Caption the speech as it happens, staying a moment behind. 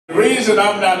The reason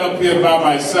I'm not up here by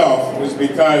myself is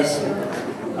because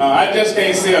I just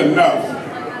can't say enough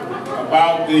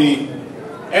about the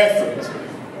effort.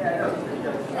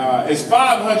 It's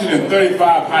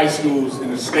 535 high schools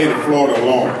in the state of Florida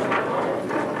alone.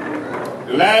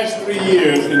 The last 3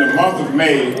 years, in the month of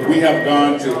May, we have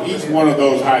gone to each one of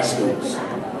those high schools.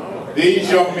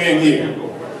 These young men here,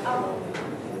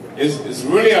 it's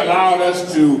really allowed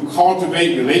us to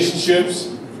cultivate relationships,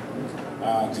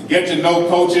 to get to know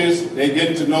coaches. They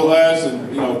get to know us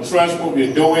and trust what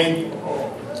we're doing.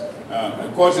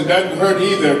 Of course, it doesn't hurt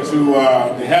either to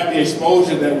have the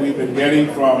exposure that we've been getting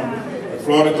from the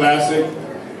Florida Classic,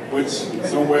 which is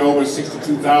somewhere over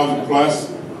 62,000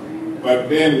 plus, but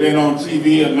then on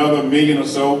TV another million or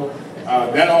so.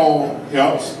 That all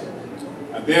helps.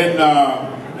 And then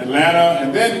Atlanta,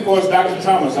 and then of course Dr.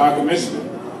 Thomas, our commissioner,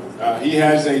 he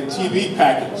has a TV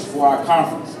package for our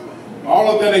conference.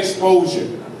 All of that exposure,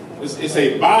 it's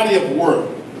a body of work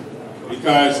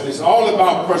because it's all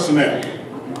about personnel.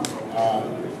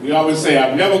 We always say,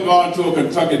 I've never gone to a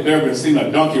Kentucky Derby and seen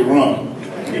a donkey run.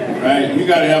 Right? You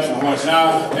got to have some horse.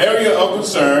 Now, area of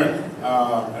concern,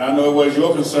 and I know it was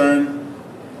your concern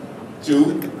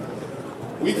too,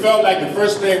 we felt like the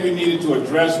first thing we needed to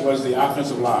address was the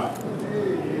offensive line.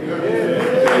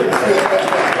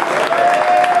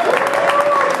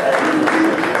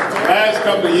 The last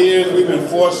couple of years, we've been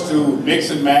forced to mix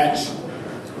and match.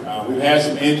 We've had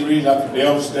some injuries after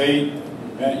Delta State.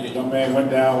 A young man went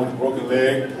down with a broken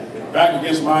leg. Back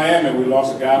against Miami, we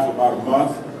lost a guy for about a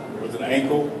month with an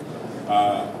ankle.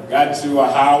 Got to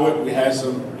Howard, we had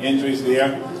some injuries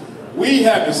there. We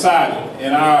have decided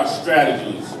in our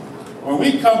strategies, when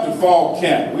we come to fall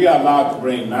camp, we are allowed to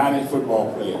bring 90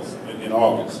 football players in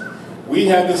August. We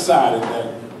have decided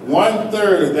that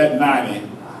 1/3 of that 90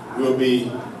 will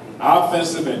be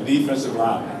offensive and defensive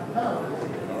linemen.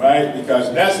 All right? Because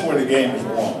that's where the game is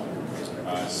won.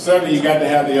 Certainly you got to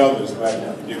have the others, but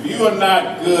if you are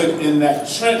not good in that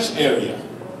trench area,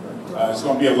 it's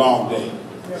going to be a long day.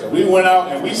 So we went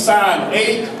out and we signed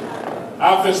 8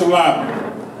 offensive linemen.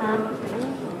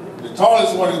 The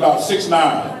tallest one is about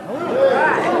 6'9".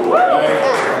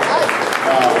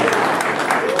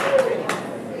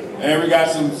 And we got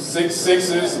some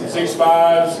 6'6", some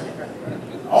 6'5".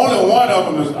 Only one of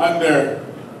them is under,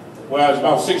 well, it's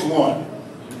about 6'1",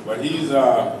 but he's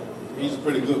a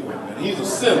pretty good one. And he's a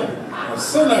center. A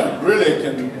center really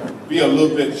can be a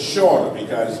little bit shorter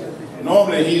because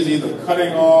normally he's either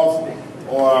cutting off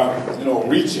or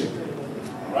reaching,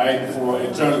 right,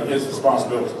 in terms of his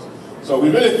responsibilities. So we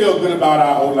really feel good about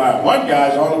our O-line. One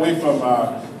guy's all the way from,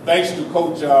 thanks to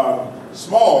Coach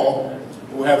Small,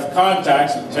 who has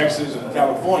contacts in Texas and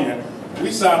California,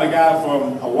 we signed a guy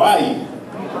from Hawaii.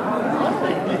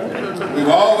 We've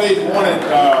always wanted,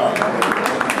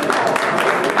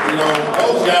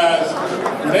 those guys,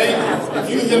 if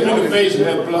you hit them in the face and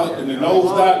that blood and the nose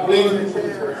starts bleeding,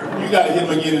 you got to hit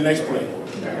them again the next play.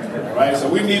 Right? So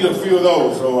we need a few of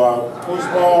those. So Coach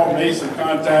Small made some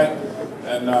contact,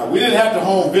 and we didn't have to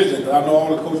home visit, because I know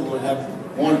all the coaches would have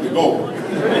wanted to go. We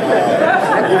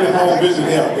didn't home visit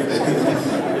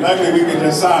him. Luckily, we could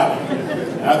just sign him.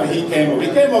 After he came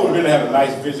over, we really had a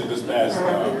nice visit this past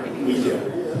weekend.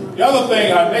 The other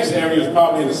thing, our next area is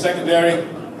probably in the secondary.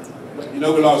 We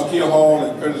lost Keir Hall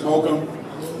and Curtis Holcomb,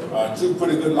 2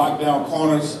 pretty good lockdown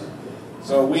corners.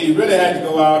 So we really had to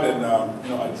go out and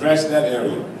address that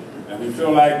area, and we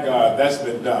feel like that's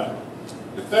been done.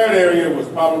 The third area was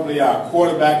probably our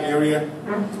quarterback area,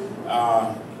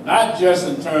 not just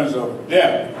in terms of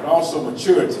depth, but also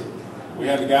maturity. We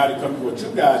had a guy to come,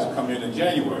 2 guys to come in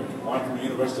January, one from the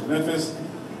University of Memphis,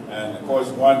 and of course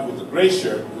one with a gray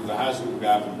shirt, who's a high school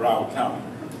guy from Broward County.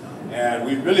 And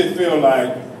we really feel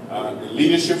like the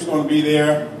leadership's going to be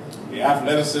there, the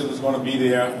athleticism is going to be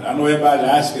there. And I know everybody's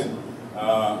asking,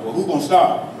 well, who's going to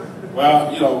start?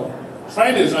 Well,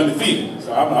 training is undefeated,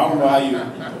 so I don't know how you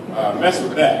mess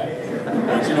with that.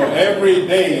 But every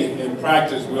day in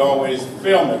practice, we always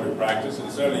film every practice,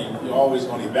 and certainly you're always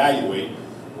going to evaluate.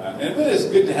 And it really is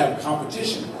good to have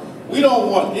competition. We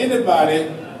don't want anybody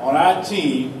on our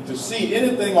team to see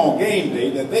anything on game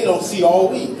day that they don't see all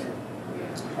week.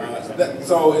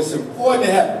 So it's important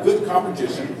to have good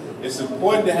competition. It's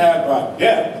important to have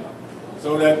depth,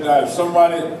 so that if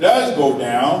somebody does go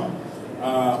down,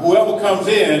 whoever comes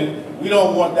in, we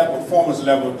don't want that performance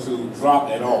level to drop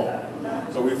at all.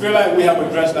 So we feel like we have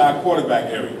addressed our quarterback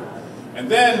area. And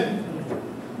then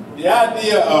the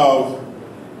idea of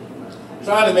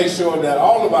trying to make sure that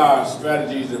all of our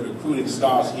strategies and recruiting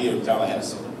starts here in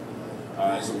Tallahassee.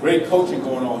 There's some great coaching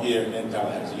going on here in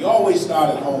Tallahassee. You always start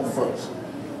at home first.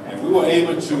 And we were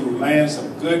able to land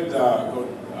some good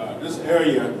this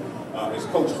area is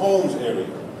Coach Holmes' area.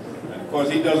 And of course,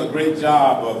 he does a great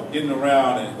job of getting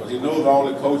around, and because he knows all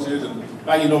the coaches, and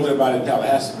like he knows everybody in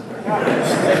Tallahassee.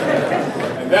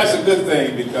 And that's a good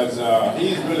thing, because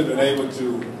he's really been able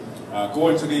to go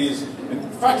into these,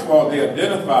 and first of all, they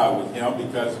identify with him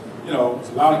because, you know, it's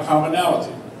a lot of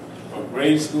commonality. From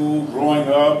grade school, growing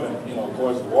up, and, you know, of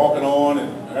course, walking on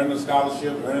and earning a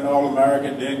scholarship, earning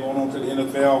All-American, then going on to the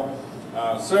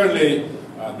NFL. Certainly,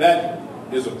 that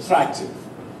is attractive.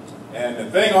 And the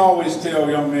thing I always tell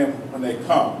young men when they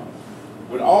come,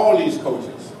 with all these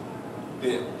coaches,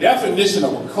 the definition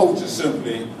of a coach is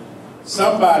simply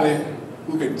somebody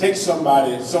who can take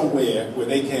somebody somewhere where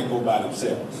they can't go by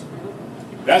themselves.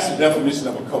 That's the definition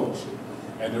of a coach.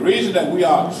 And the reason that we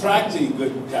are attracting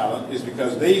good talent is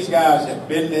because these guys have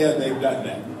been there, they've done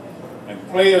that. And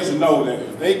players know that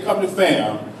if they come to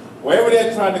FAM, wherever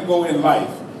they're trying to go in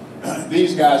life,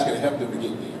 these guys can help them to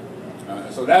get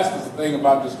there. So that's the thing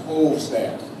about this whole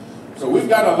staff. So we've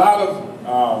got a lot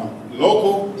of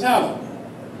local talent.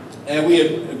 And we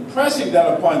are impressing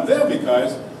that upon them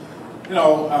because, you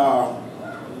know,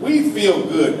 we feel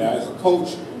good now as a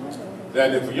coach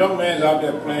that if a young man's out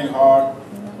there playing hard,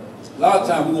 a lot of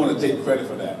times we want to take credit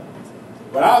for that.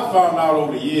 But I've found out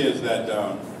over the years that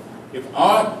if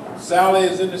Aunt Sally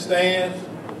is in the stands,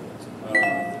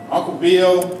 Uncle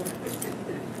Bill,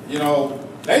 you know,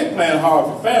 they playing hard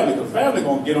for family, because family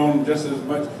going to get on them just as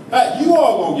much. In fact, you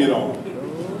all going to get on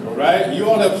them, all right? You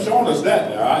all have shown us that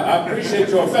now. I appreciate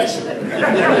your affection.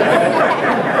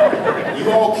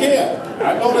 You all care.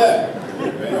 I know that.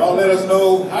 Y'all let us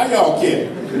know how y'all care,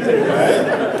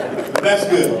 right? But that's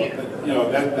good. You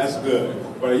know, that's good.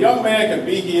 But a young man can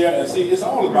be here and see, it's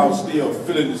all about still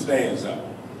filling the stands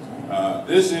up.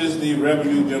 This is the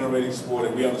revenue generating sport,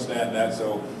 and we understand that.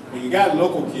 So when you got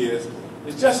local kids,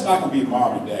 it's just not going to be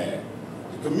mom and dad.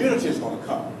 The community is going to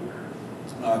come.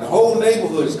 The whole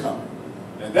neighborhood is coming.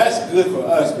 And that's good for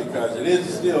us because it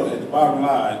is still, at the bottom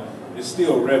line, it's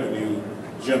still revenue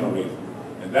generating.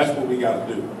 And that's what we got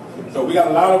to do. So we got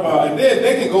a lot of, and then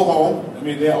they can go home. I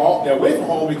mean, they're away from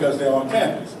home because they're on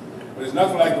campus. But it's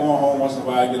nothing like going home once in a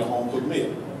while and get a home-cooked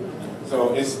meal.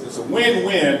 So it's a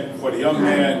win-win for the young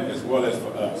man as well as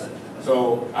for us.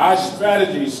 So our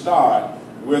strategies start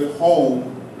with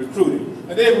home recruiting.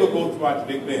 And then we'll go throughout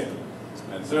the Big Bend.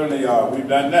 And certainly we've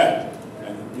done that.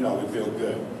 And, you know, we feel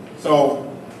good.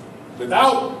 So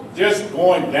without just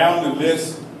going down the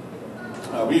list,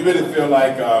 we really feel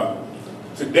like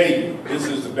to date, this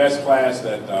is the best class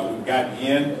that we've gotten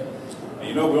in. And,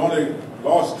 you know, we only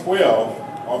lost 12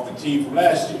 off the team from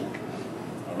last year.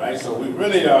 All right, so we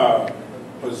really are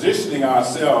positioning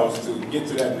ourselves to get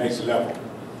to that next level.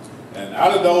 And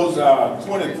out of those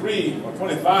 23 or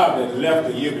 25 that left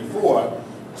the year before,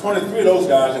 23 of those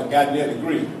guys have gotten their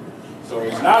degree. So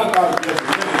it's not about just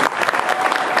winning in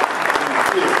the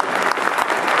field.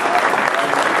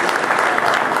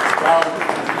 It's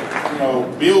about, you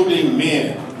know, building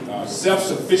men,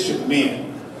 self-sufficient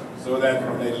men, so that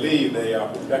when they leave, they are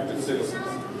productive citizens.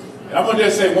 And I'm going to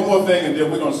just say one more thing, and then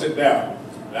we're going to sit down.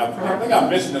 And I think I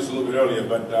mentioned this a little bit earlier,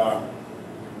 but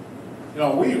you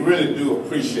know, we really do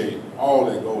appreciate all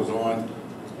that goes on.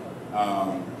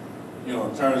 You know,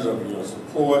 in terms of your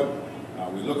support,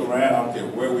 we look around. I don't care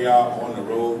where we are on the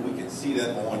road, we can see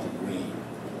that orange and green.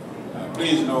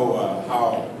 Please know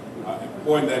how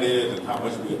important that is and how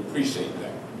much we appreciate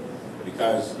that.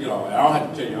 Because, you know, and I don't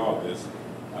have to tell you all this.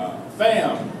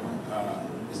 FAM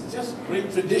is just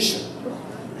great tradition.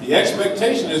 The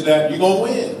expectation is that you're going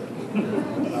to win.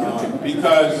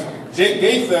 Because Jake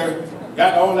Gaither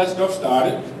got all that stuff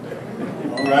started,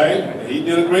 all right? And he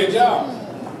did a great job.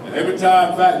 And every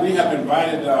time, in fact, we have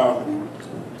invited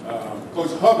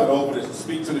Coach Hubbard over to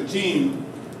speak to the team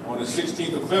on the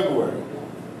 16th of February.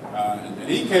 And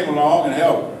he came along and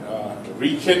helped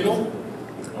rekindle,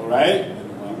 all right?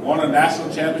 And won a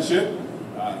national championship.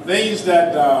 Things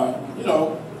that, you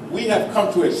know, we have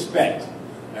come to expect.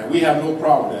 And we have no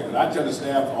problem with that, because I tell the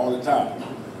staff all the time,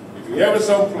 if you're ever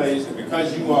someplace, and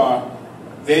because you are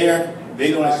there,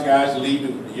 they don't ask guys to leave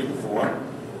the year before.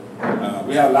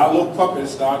 We had a lot of little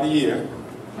puppets start the year.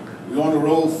 We were on the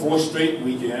road 4 straight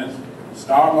weekends.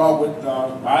 Started off with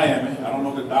Miami. I don't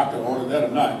know if the doctor ordered that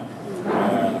or not.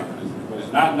 But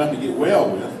it's not nothing to get well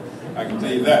with, I can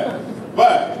tell you that.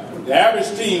 But the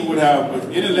average team would have,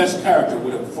 with any less character,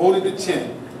 would have folded the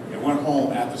tent and went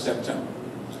home after September.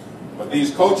 But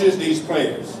these coaches, these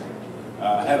players,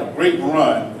 had a great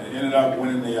run and ended up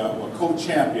winning the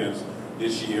co-champions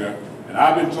this year. And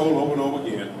I've been told over and over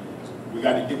again, we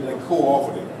got to get that co off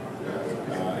of them.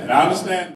 And I understand.